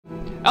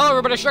Hello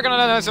everybody, Shrek on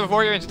another episode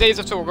here. In today's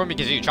episode we're going to be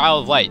continuing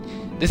Child of Light.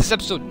 This is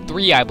episode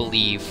 3, I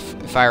believe,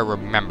 if I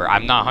remember.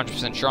 I'm not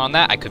 100% sure on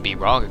that. I could be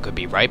wrong, I could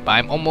be right, but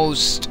I'm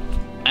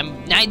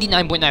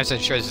 99.9%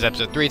 sure this is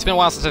episode 3. It's been a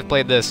while since I've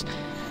played this.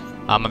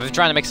 I've been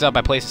trying to mix it up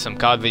by placing some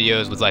COD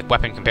videos with like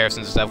weapon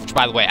comparisons and stuff, which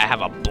by the way, I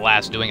have a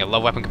blast doing. I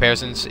love weapon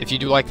comparisons. If you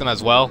do like them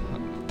as well,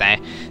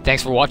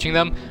 thanks for watching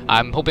them.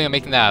 I'm hoping I'm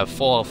making that a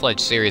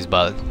full-fledged series,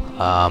 but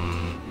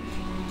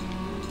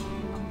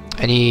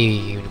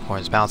any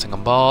unicorns bouncing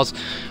on balls?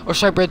 Or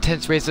should I bread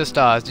tents raise the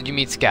stars? Did you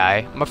meet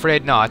Sky? I'm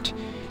afraid not.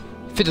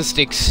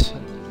 Fiddlesticks.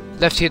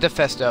 Left here to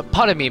fester.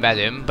 Pardon me,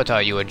 madam, but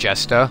are you a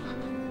jester?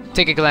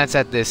 Take a glance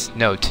at this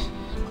note.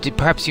 Did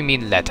perhaps you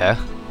mean letter?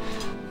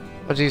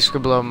 What do you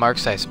scribble over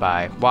marks I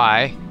spy?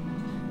 Why?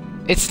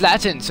 It's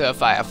Latin, Sir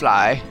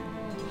Firefly.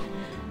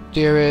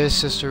 Dearest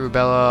Sister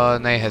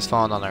Rubella, night has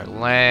fallen on our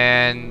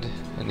land.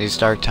 In these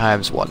dark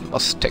times, one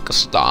must take a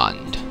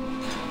stand.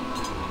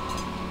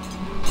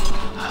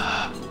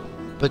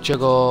 But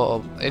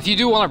juggle. If you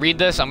do want to read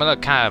this, I'm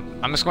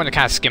just going to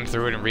kind of skim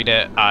through it and read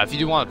it. If you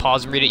do want to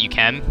pause and read it, you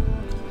can.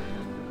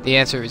 The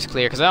answer is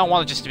clear because I don't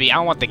want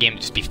the game to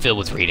just be filled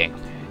with reading.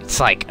 It's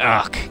like,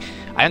 ugh.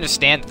 I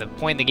understand the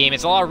point of the game.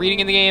 It's a lot of reading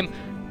in the game,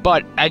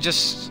 but I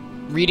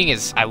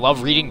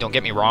love reading. Don't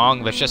get me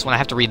wrong, but it's just when I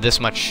have to read this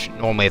much,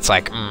 normally it's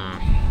like,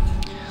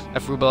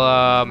 F.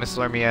 Rubella, Miss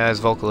Lermia's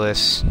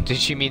vocalist. Did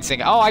she mean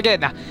sing? Oh, I get it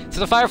now. So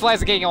the Fireflies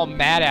are getting all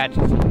mad at.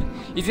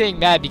 He's getting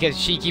mad because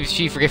she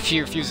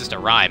refuses to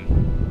rhyme.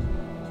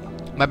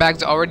 My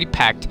bag's already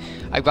packed.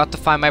 I've got to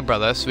find my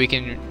brother so we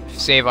can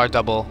save our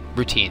double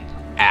routine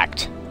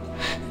act.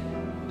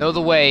 Know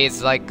the way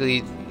is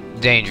likely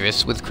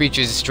dangerous with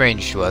creatures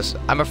strange to us.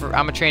 I'm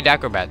a trained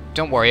acrobat.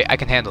 Don't worry, I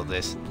can handle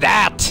this.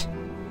 That.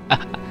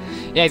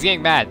 Yeah, he's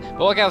getting mad.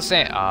 But like I was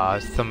saying,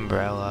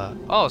 Thumbrella.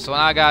 Oh, so now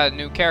I got a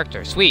new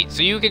character. Sweet.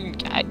 So you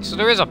can. So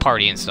there is a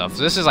party and stuff.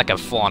 So this is like a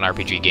full-on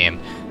RPG game.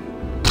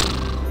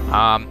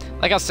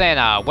 Like I was saying,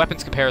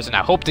 weapons comparison,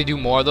 I hope they do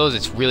more of those.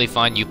 It's really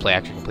fun. You play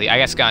Action Complete. I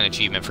guess got an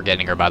achievement for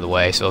getting her, by the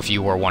way, so if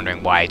you were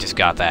wondering why I just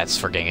got that, it's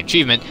for getting an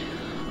achievement.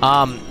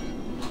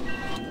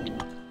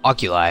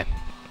 Oculi.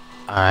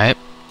 Alright.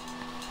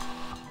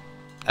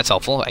 That's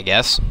helpful, I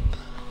guess.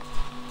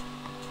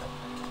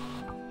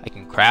 I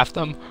can craft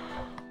them.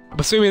 I'm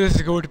assuming this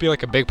is going to be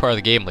like a big part of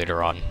the game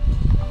later on.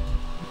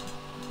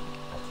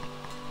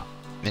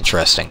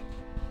 Interesting.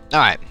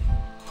 Alright.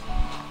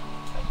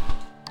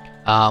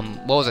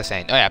 What was I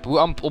saying? Oh yeah,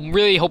 I'm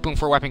really hoping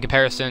for a weapon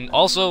comparison.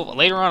 Also,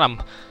 later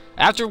on,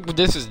 after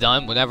this is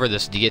done, whenever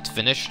this gets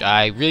finished,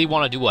 I really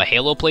want to do a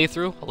Halo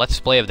playthrough, a Let's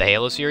Play of the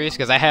Halo series,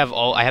 because I have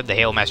the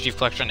Halo Master Chief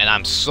Collection, and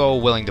I'm so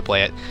willing to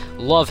play it.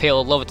 Love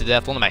Halo, love it to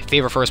death. One of my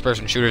favorite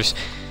first-person shooters.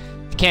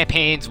 The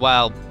campaigns,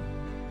 while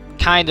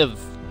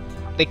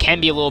they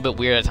can be a little bit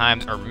weird at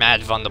times, are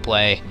mad fun to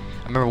play.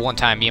 I remember one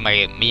time, me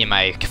and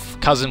my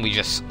cousin, we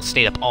just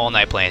stayed up all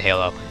night playing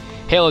Halo.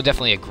 Halo,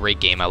 definitely a great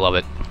game. I love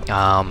it.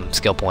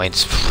 Skill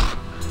points.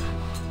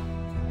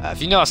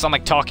 If you notice, I'm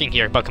like talking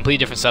here about completely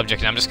different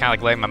subjects, and I'm just kind of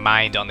like letting my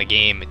mind on the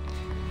game,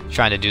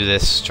 trying to do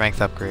this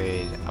strength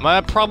upgrade. I'm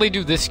gonna probably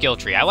do this skill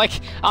tree. I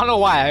don't know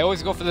why, I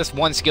always go for this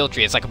one skill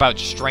tree. It's like about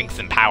strength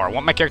and power. I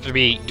want my character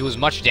to do as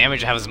much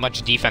damage and have as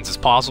much defense as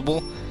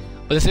possible.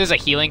 But this is a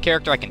healing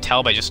character, I can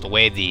tell by just the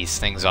way these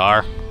things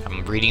are.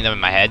 I'm reading them in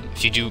my head.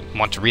 If you do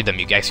want to read them,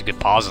 you guys could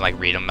pause and like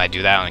read them. I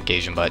do that on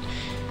occasion, but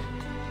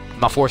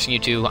I'm not forcing you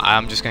to.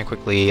 I'm just gonna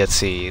quickly, let's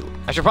see.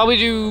 I should probably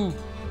do...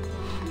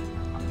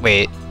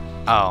 Wait.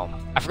 Oh,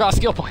 I forgot a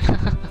skill point.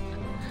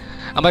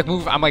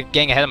 I'm like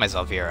getting ahead of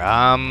myself here.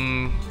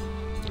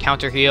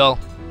 Counter heal.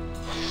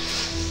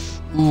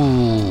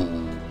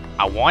 Ooh.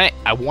 I want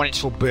it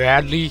so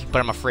badly, but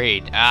I'm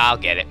afraid. I'll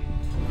get it.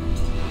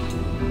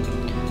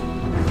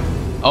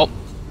 Oh.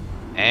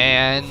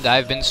 And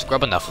I've been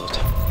scrub enough.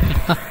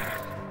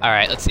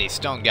 Alright, let's see.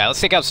 Stone Guy. Let's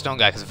take out Stone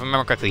Guy, because if I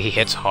remember correctly, he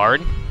hits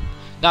hard.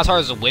 Not as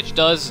hard as the witch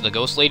does, the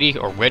ghost lady,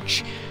 or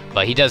witch,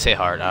 but he does hit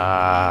hard.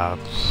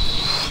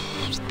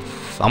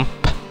 Thump.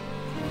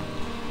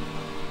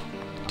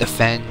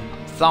 Defend.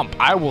 Thump.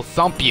 I will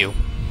thump you.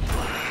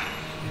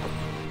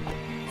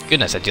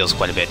 Goodness, that deals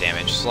quite a bit of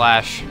damage.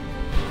 Slash.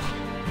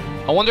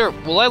 I wonder,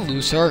 will I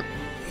lose her?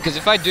 Because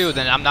if I do,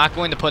 then I'm not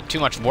going to put too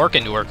much work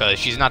into her, because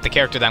she's not the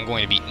character that I'm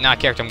going to be,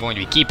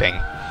 keeping.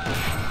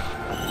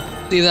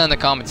 Leave that in the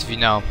comments if you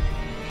know.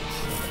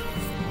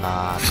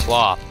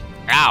 Claw.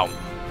 Ow.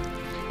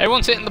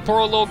 Everyone's hitting the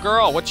poor little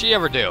girl. What'd she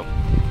ever do?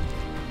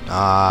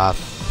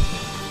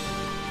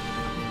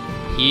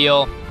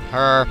 Heal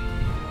her.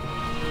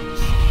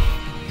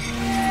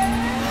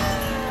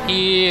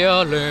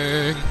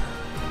 Healing.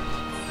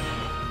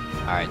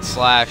 Alright,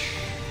 slash.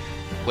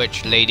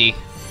 Witch lady.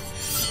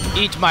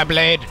 Eat my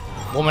blade,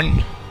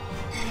 woman.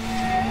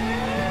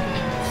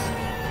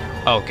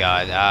 Oh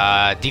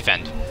god,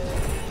 defend.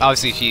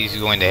 Obviously she's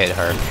going to hit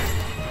her.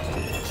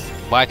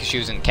 Why? Because she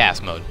was in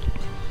cast mode.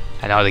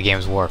 I know how the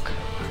games work.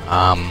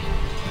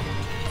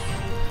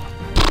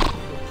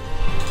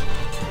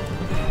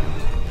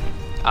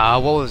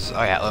 What was...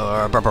 Oh,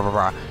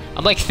 yeah.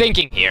 I'm, like,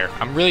 thinking here.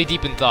 I'm really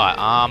deep in thought.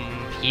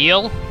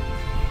 heal?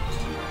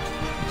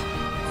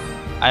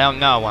 I don't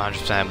know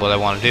 100% what I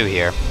want to do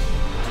here.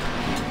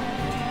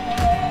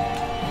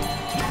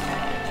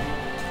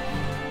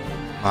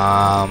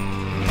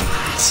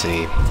 Let's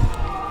see.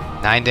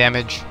 9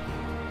 damage.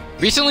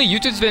 Recently,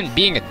 YouTube's been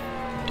being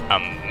a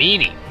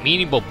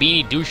meaningful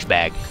beanie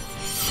douchebag.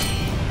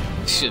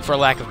 For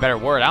lack of a better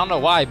word. I don't know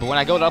why, but when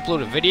I go to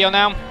upload a video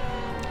now,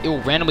 it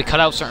will randomly cut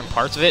out certain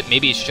parts of it.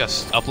 Maybe it's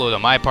just upload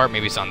on my part,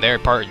 maybe it's on their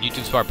part,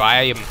 YouTube's part, but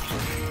I am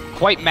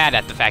quite mad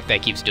at the fact that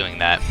it keeps doing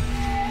that.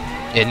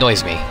 It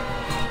annoys me.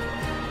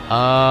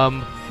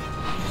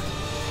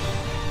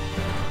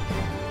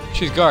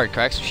 She's guard,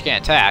 correct? So she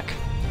can't attack.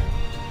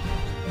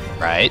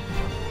 Right.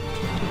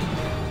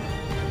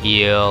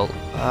 Heal.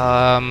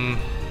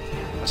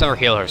 Let's have her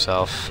heal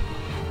herself.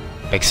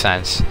 Makes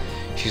sense.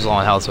 She's low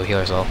on health, so heal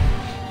herself.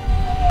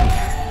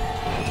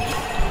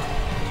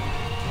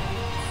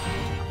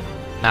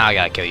 Now I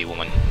gotta kill you,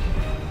 woman.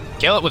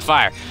 Kill it with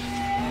fire.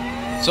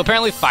 So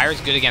apparently fire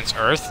is good against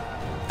earth.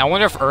 I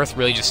wonder if earth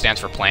really just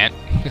stands for plant.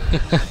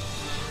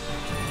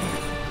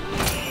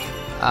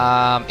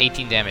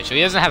 18 damage. So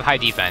he doesn't have high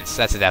defense.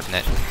 That's a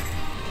definite.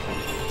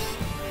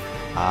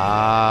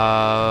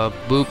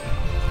 Boop.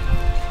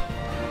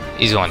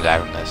 He's going to die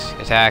from this.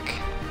 Attack.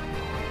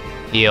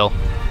 Heal.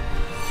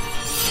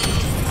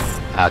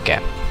 Okay.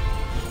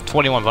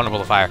 21 vulnerable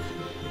to fire.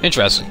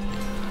 Interesting.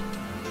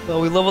 Well,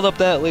 we leveled up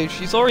that late.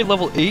 She's already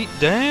level 8.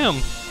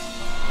 Damn.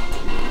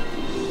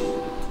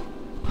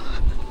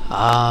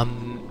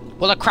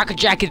 Well, a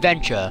crackerjack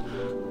adventure.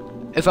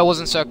 If I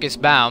wasn't circus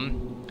bound,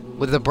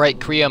 with a bright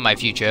career in my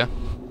future,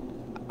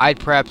 I'd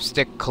perhaps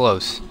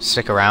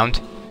stick around.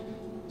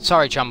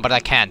 Sorry, chum, but I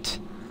can't.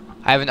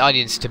 I have an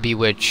audience to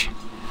bewitch.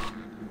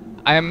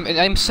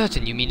 I'm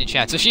certain you mean a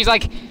chance. So she's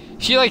like,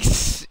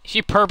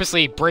 she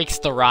purposely breaks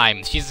the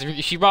rhymes.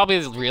 She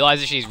probably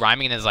realizes she's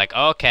rhyming and is like,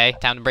 oh, okay,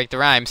 time to break the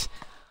rhymes.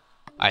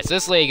 Alright, so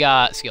this lady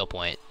got skill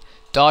point.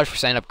 Dodge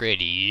 %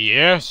 upgrade.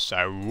 Yes,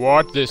 I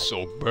want this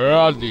so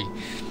badly.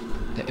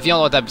 If you don't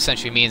know what that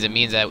essentially means, it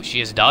means that she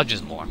just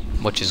dodges more,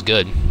 which is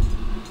good.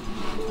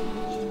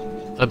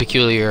 A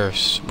peculiar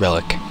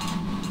relic.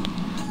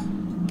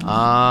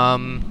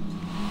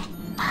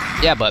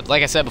 Yeah, but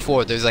like I said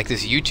before, there's like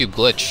this YouTube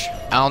glitch.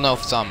 I don't know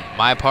if it's on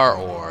my part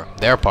or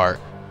their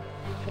part.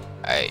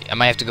 I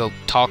might have to go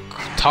talk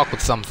with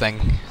somebody,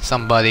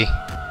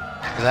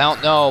 because I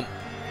don't know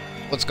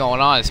what's going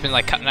on. It's been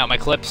like cutting out my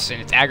clips,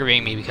 and it's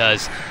aggravating me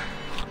because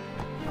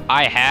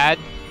I had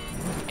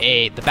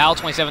the Battle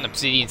 27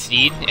 Obsidian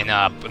Steed in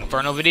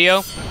Inferno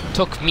video.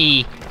 Took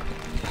me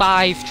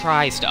 5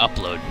 tries to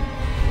upload.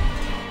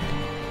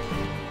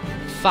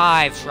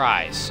 5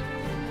 tries.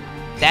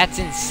 That's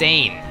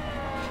insane.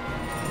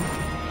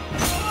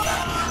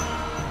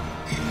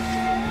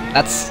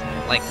 That's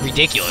like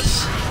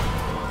ridiculous.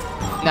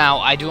 Now,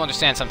 I do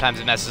understand sometimes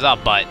it messes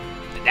up, but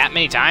that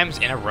many times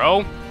in a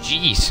row?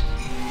 Jeez.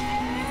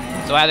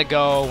 So I had to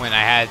go and I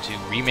had to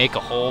remake a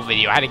whole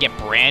video. I had to get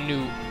brand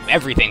new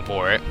everything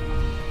for it.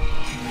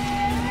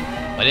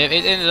 But it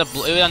ended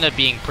up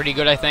being pretty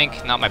good, I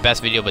think. Not my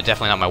best video, but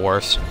definitely not my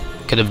worst.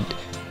 Could have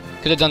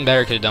done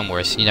better, could have done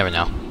worse. You never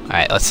know.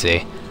 Alright, let's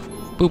see.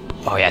 Boop.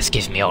 Oh yes,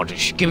 give me all the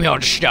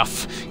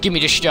stuff. Give me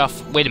the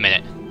stuff. Wait a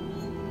minute.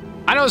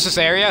 I know this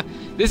area.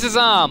 This is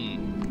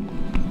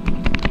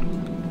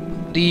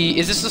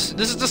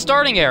this is the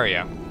starting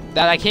area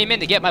that I came in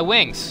to get my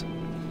wings.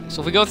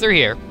 So if we go through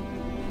here,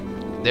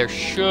 there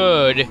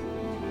should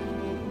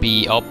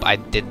be, oh, I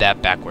did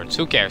that backwards.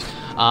 Who cares?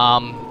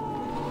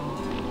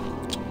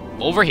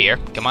 Over here.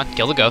 Come on,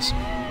 kill the ghost.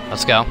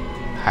 Let's go.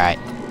 Alright.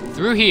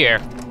 Through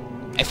here,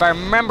 if I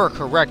remember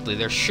correctly,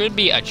 there should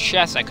be a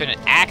chest I couldn't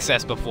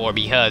access before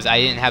because I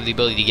didn't have the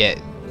ability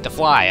to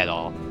fly at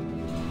all.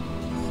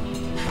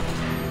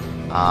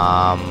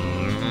 I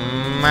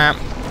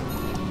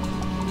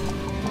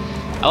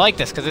like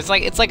this because it's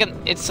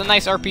a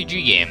nice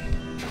RPG game.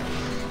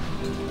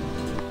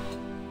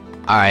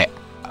 All right,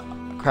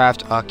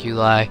 craft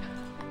oculi.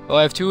 Well,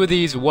 I have 2 of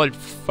these, 1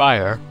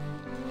 fire.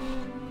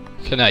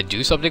 Can I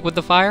do something with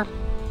the fire?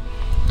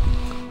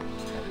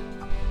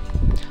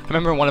 I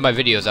remember in one of my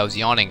videos I was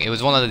yawning. It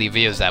was one of the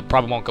videos that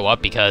probably won't go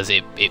up because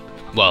it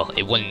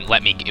wouldn't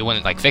let me. It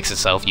wouldn't like fix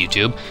itself,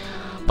 YouTube.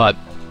 But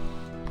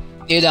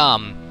it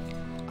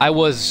I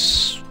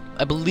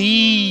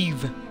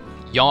believe,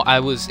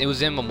 it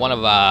was in one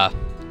of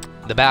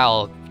the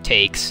battle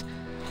takes.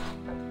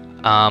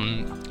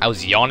 I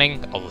was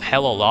yawning a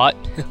hell of a lot.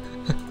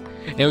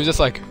 It was just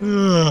like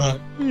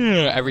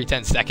every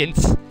 10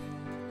 seconds.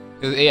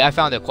 I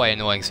found it quite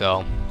annoying,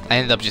 so I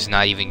ended up just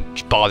not even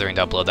bothering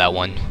to upload that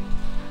one.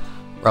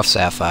 Rough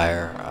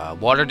sapphire,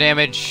 water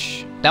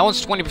damage. That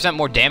one's 20%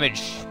 more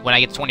damage when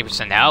I get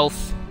 20%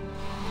 health.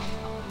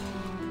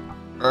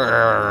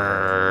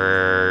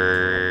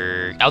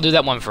 I'll do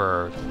that one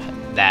for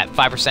that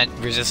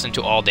 5% resistant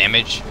to all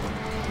damage.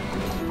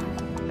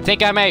 I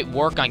think I might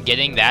work on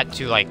getting that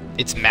to like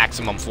its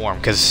maximum form,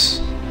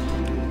 because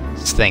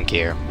let's think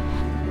here.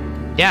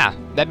 Yeah,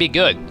 that'd be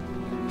good.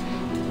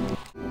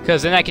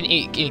 Because then I can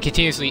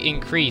continuously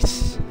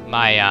increase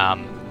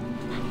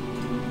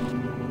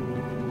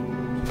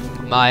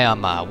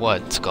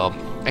what's it called?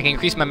 I can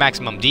increase my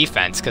maximum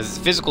defense, because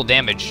physical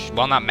damage,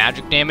 while not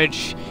magic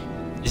damage,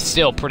 is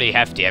still pretty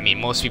hefty. I mean,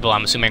 most people,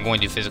 I'm assuming, are going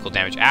to do physical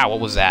damage. Ow, what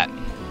was that?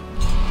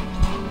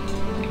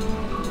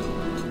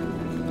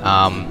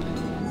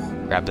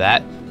 Grab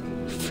that.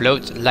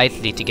 Float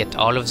lightly to get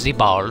all of the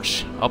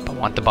balls. Oh, I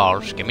want the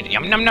balls. Give me the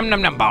yum num num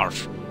num num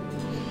balls.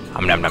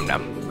 Num num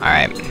num.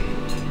 Alright.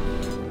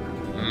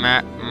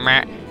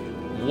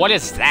 What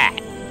is that?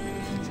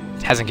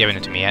 It hasn't given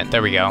it to me yet.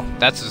 There we go.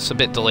 That's just a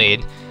bit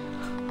delayed.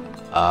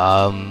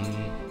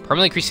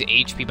 Permanently increase the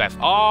HP by...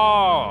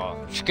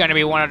 Oh! It's gonna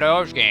be one of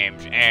those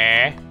games,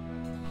 eh?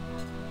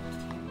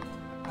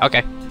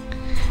 Okay.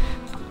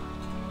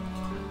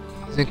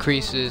 This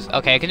increases...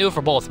 Okay, I can do it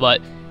for both,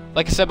 but...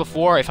 Like I said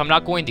before, if I'm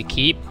not going to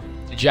keep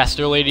the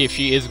Jester Lady, if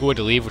she is going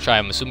to leave, which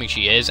I'm assuming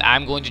she is,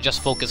 I'm going to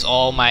just focus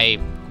all my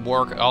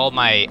work, all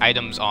my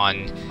items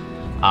on,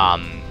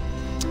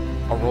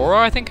 Aurora,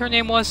 I think her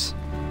name was?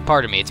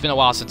 Pardon me, it's been a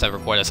while since I've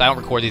recorded this. I don't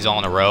record these all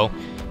in a row,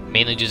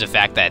 mainly due to the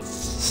fact that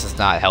it's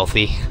not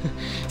healthy.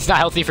 It's not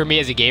healthy for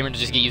me as a gamer to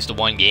just get used to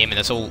one game,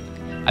 and so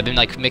I've been,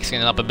 like, mixing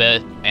it up a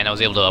bit, and I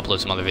was able to upload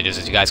some other videos,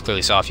 as you guys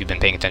clearly saw if you've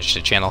been paying attention to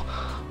the channel.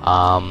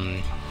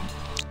 I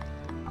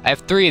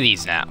have 3 of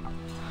these now.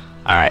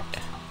 Alright.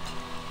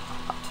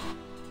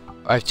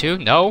 I have 2?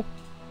 No?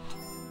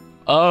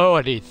 Oh,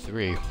 I need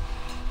 3.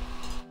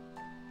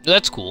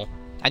 That's cool.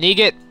 I need to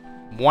get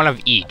 1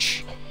 of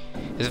each.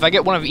 Because if I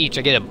get 1 of each,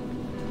 I get a...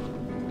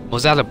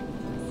 Was that a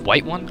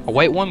white one? A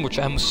white one, which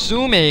I'm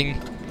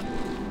assuming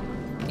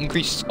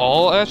increases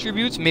all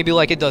attributes? Maybe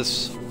like it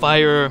does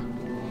fire...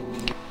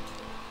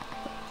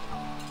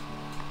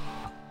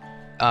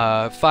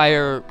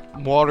 fire,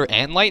 water,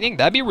 and lightning?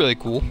 That'd be really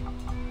cool.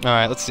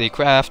 Alright, let's see.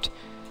 Craft.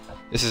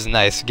 This is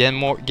nice.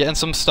 Getting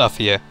some stuff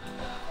here.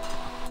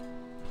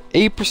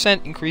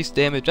 8% increased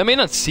damage. That may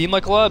not seem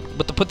like a lot,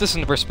 but to put this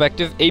into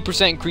perspective,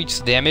 8%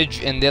 increased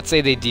damage, and let's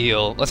say I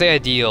deal...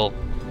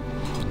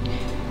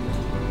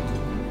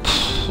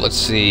 Let's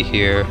see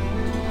here.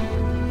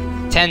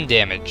 10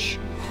 damage.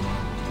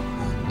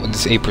 What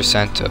is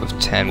 8% of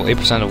 10? Well,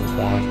 8% of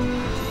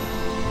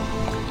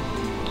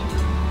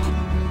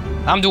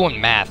 1. I'm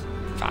doing math.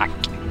 Fuck.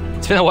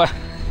 It's been a while.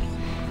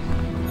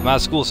 I'm out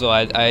of school, so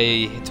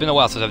it's been a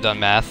while since I've done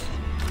math.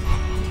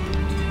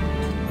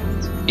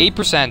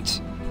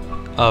 8%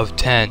 of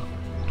 10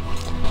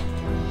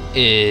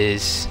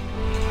 is,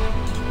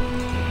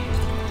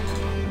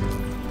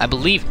 I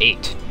believe,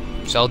 8.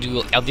 So I'll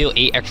deal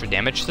 8 extra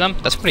damage to them.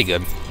 That's pretty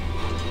good.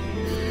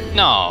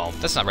 No,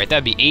 that's not right.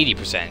 That'd be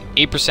 80%.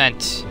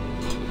 8%.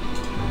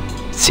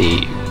 Let's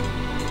see.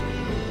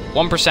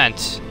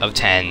 1% of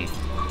 10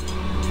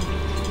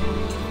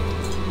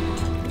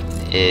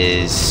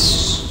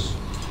 is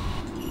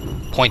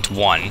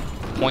 0.1,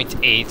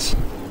 0.8.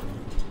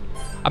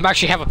 I'm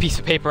actually have a piece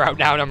of paper out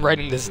now and I'm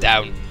writing this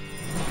down.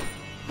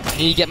 I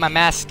need to get my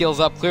math skills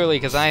up clearly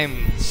because I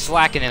am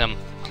slacking in them.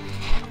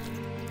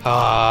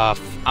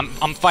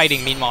 I'm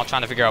fighting, meanwhile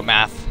trying to figure out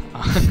math.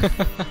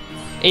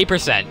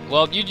 8%.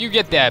 Well, you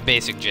get that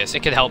basic gist.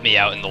 It could help me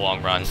out in the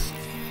long run.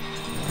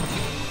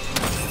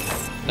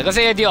 Like, let's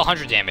say I deal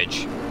 100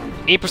 damage.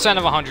 8%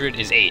 of 100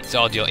 is 8, so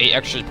I'll deal 8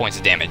 extra points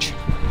of damage.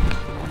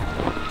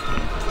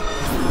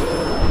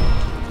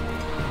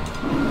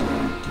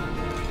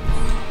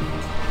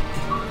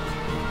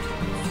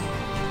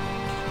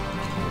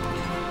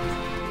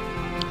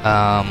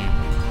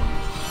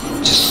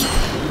 Just...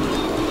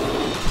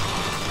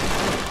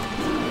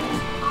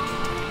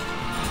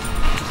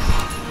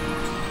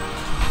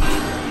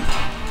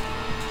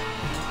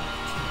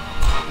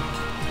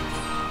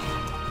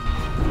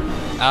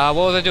 what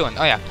was I doing?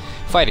 Oh yeah,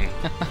 fighting.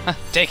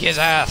 Take his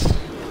ass.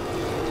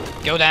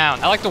 Go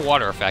down. I like the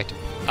water effect.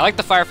 I like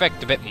the fire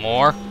effect a bit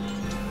more,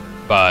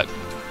 but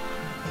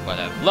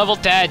whatever. Level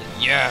 10,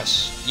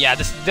 yes. Yeah,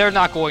 they're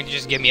not going to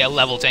just give me a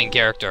level 10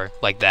 character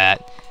like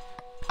that.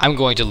 I'm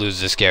going to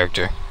lose this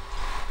character.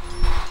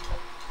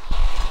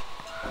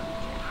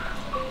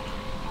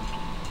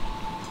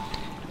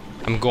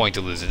 I'm going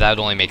to lose it. That would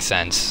only make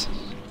sense.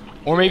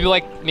 Or maybe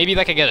like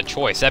I get a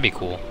choice. That'd be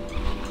cool.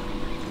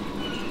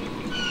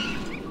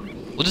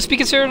 Will this be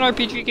considered an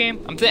RPG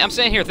game? I'm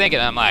sitting here thinking,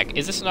 I'm like,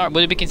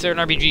 would it be considered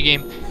an RPG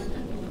game?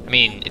 I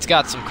mean, it's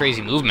got some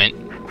crazy movement.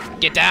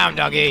 Get down,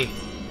 doggy.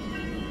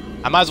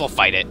 I might as well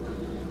fight it.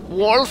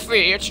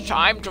 Wolfie, it's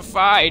time to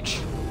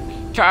fight.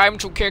 Time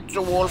to kick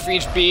the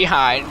Wolfie's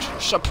behind.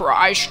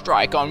 Surprise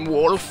strike on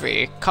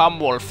Wolfie. Come,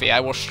 Wolfie, I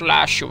will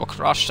slash you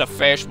across the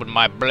face with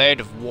my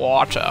blade of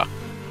water.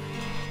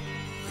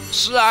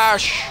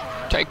 Slash!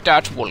 Take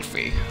that,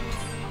 Wolfie.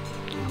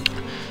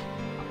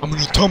 I'm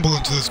gonna tumble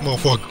into this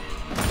motherfucker.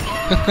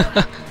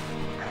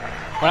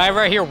 Whenever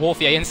I hear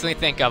Wolfie, I instantly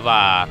think of,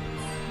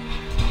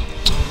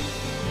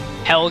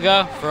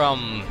 Helga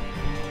from,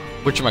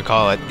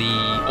 whatchamacallit,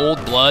 the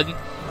Old Blood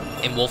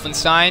in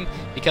Wolfenstein.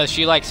 Because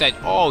she, like, said,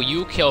 oh,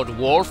 you killed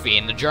Wolfie,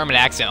 and the German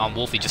accent on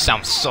Wolfie just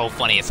sounds so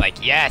funny. It's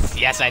like,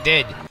 yes, I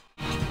did.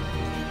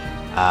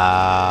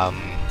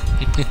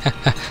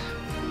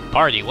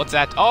 Party, what's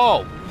that?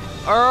 Oh!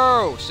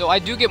 Oh! So I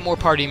do get more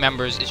party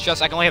members, it's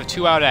just I can only have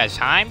 2 out at a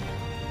time?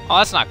 Oh,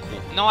 that's not cool.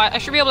 No, I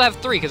should be able to have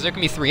 3, because there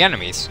can be 3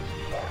 enemies.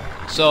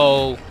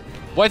 So,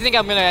 what I think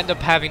I'm going to end up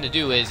having to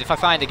do is, if I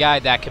find a guy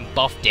that can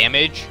buff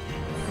damage,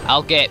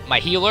 I'll get my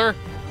healer,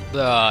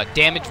 the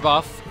damage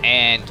buff,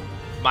 and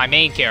my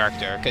main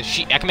character, because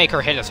I can make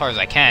her hit as hard as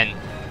I can,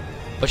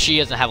 but she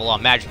doesn't have a lot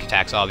of magic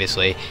attacks,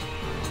 obviously.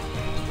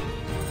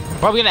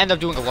 Probably going to end up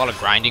doing a lot of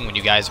grinding when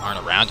you guys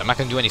aren't around. I'm not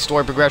going to do any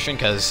story progression,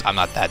 because I'm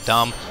not that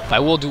dumb, but I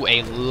will do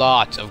a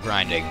lot of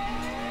grinding.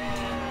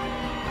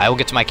 I will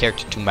get to my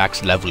character to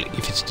max level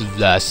if it's the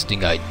last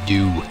thing I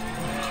do.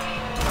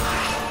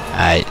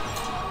 Alright.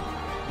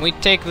 Can we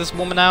take this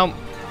woman out?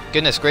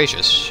 Goodness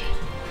gracious.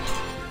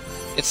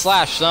 It's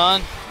Slash,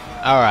 son.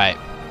 Alright.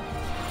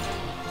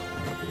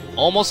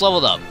 Almost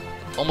leveled up.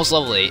 Almost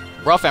level 8.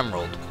 Rough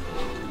Emerald.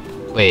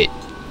 Wait.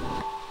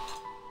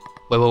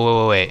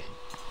 Wait.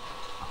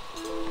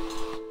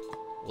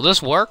 Will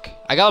this work?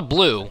 I got a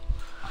blue.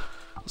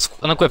 Let's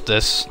unequip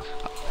this.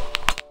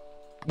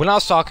 When I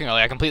was talking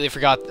earlier, I completely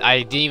forgot.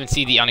 I didn't even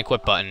see the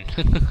unequip button.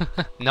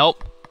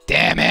 Nope.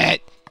 Damn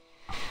it!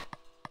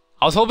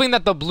 I was hoping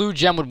that the blue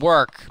gem would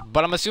work,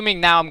 but I'm assuming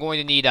now I'm going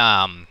to need,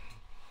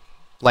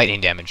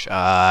 lightning damage.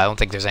 I don't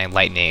think there's any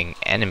lightning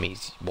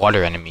enemies,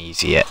 water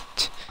enemies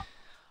yet.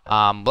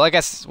 But I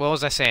guess, what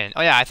was I saying?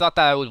 Oh yeah, I thought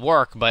that it would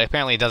work, but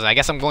apparently it doesn't. I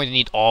guess I'm going to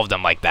need all of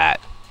them like that.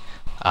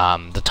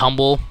 The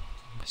tumble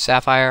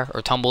sapphire,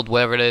 or tumbled,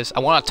 whatever it is. I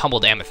want a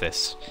tumbled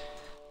amethyst.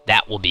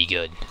 That will be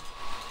good.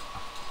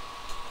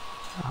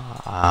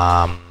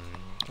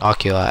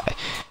 Oculi.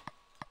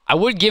 I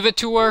would give it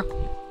to her,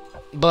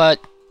 but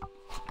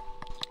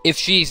if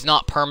she's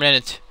not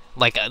permanent,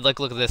 like look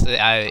at this.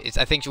 I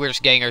think we're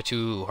just getting her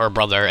to her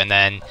brother, and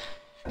then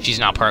she's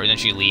not permanent, and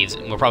she leaves.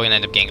 And we're probably gonna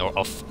end up getting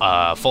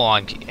a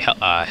full-on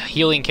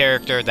healing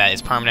character that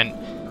is permanent.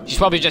 She's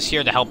probably just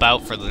here to help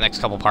out for the next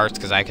couple parts,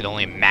 because I could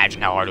only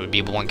imagine how hard it would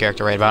be with one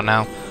character right about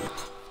now.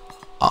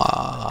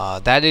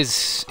 That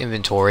is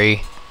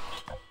inventory.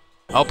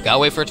 Oh, gotta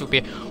wait for it to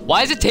appear.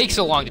 Why does it take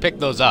so long to pick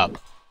those up?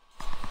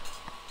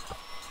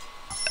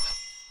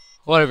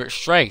 Whatever,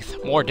 strength,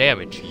 more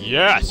damage.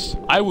 Yes,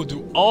 I will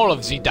do all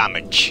of the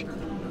damage.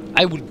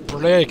 I will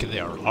break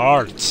their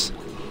hearts.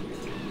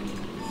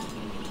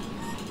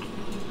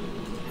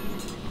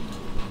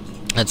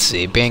 Let's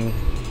see, bing.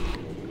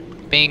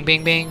 Bing,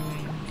 bing, bing.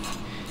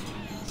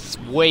 It's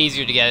way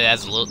easier to get it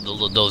as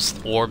those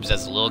orbs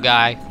as a little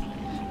guy.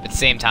 At the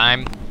same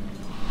time,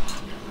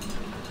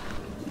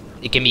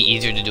 it can be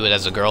easier to do it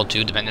as a girl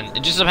too,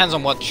 it just depends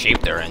on what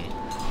shape they're in.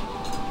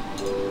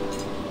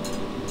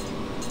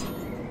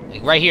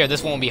 Like right here,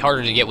 this one will be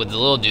harder to get with the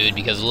little dude,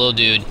 because the little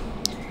dude,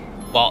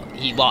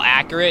 while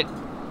accurate,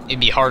 it'd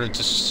be harder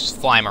to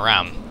fly him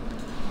around.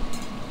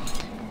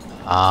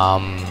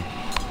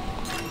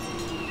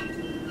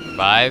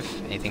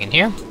 Revive. Anything in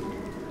here?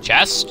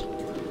 Chest?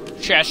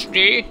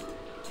 Chesty?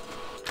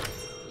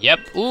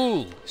 Yep.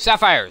 Ooh,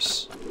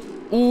 sapphires.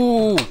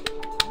 Ooh.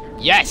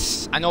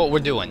 Yes, I know what we're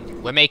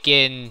doing. We're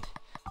making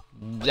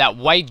that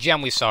white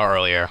gem we saw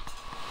earlier.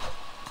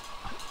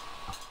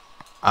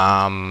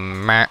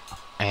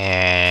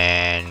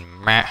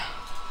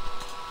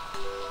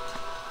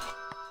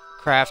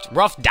 Craft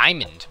rough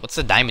diamond. What's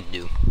the diamond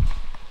do?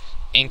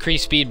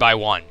 Increase speed by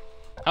 1.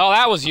 Oh,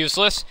 that was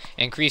useless.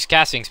 Increase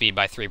casting speed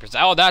by 3%.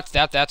 Oh, that's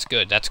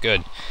good. That's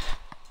good.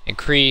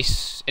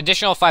 Increase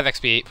additional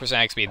 5%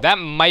 XP. That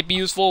might be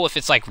useful if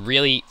it's like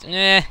really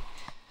if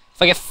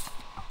I get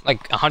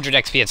like 100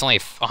 XP, it's only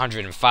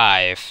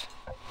 105.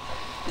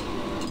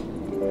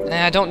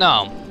 I don't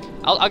know.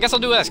 I guess I'll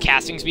do it as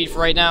casting speed for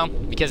right now,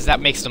 because that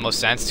makes the most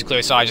sense. To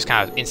clearly, so I just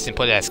kind of instant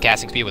put it as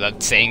casting speed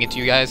without saying it to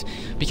you guys.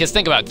 Because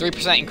think about it,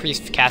 3%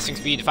 increased casting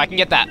speed. If I can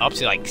get that up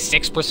to like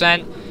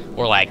 6%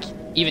 or like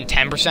even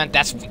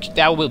 10%,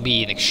 that will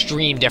be an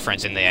extreme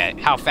difference in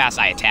how fast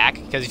I attack.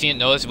 Because if you didn't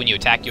notice, when you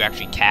attack, you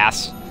actually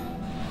cast.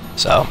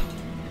 So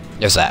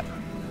there's that.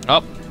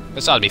 Oh,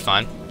 this ought to be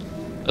fun.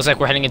 Looks like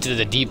we're heading into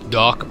the deep,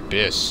 dark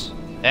abyss.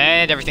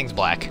 And everything's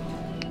black.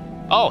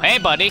 Oh, hey,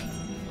 buddy.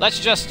 Let's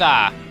just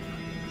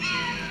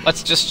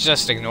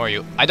ignore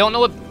you. I don't know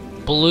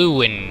what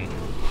blue and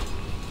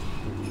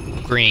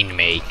green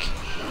make.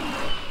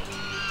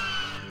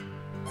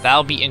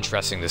 That'll be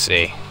interesting to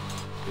see.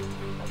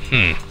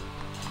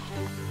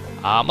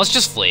 Let's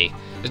just flee.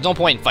 There's no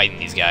point in fighting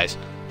these guys.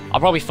 I'll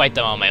probably fight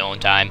them on my own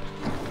time.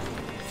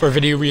 For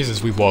video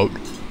reasons, we won't.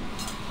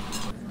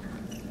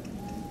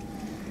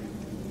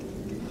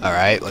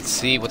 Alright, let's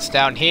see what's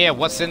down here.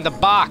 What's in the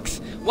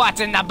box?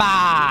 What's in the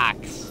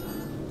box?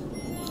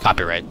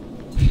 Copyright.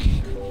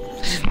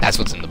 That's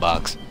what's in the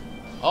box.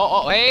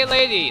 Oh, hey,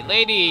 lady.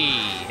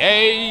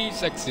 Hey,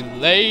 sexy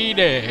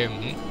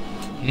lady.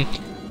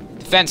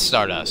 Defense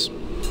Stardust.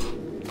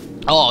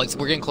 Oh,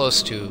 we're getting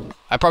close to...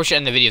 I probably should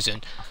end the video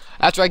soon.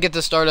 After I get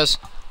the Stardust...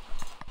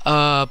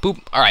 boop.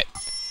 Alright.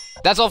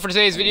 That's all for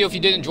today's video. If you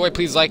did enjoy,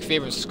 please like,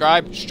 favorite,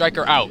 subscribe.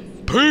 Striker out.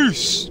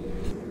 Peace!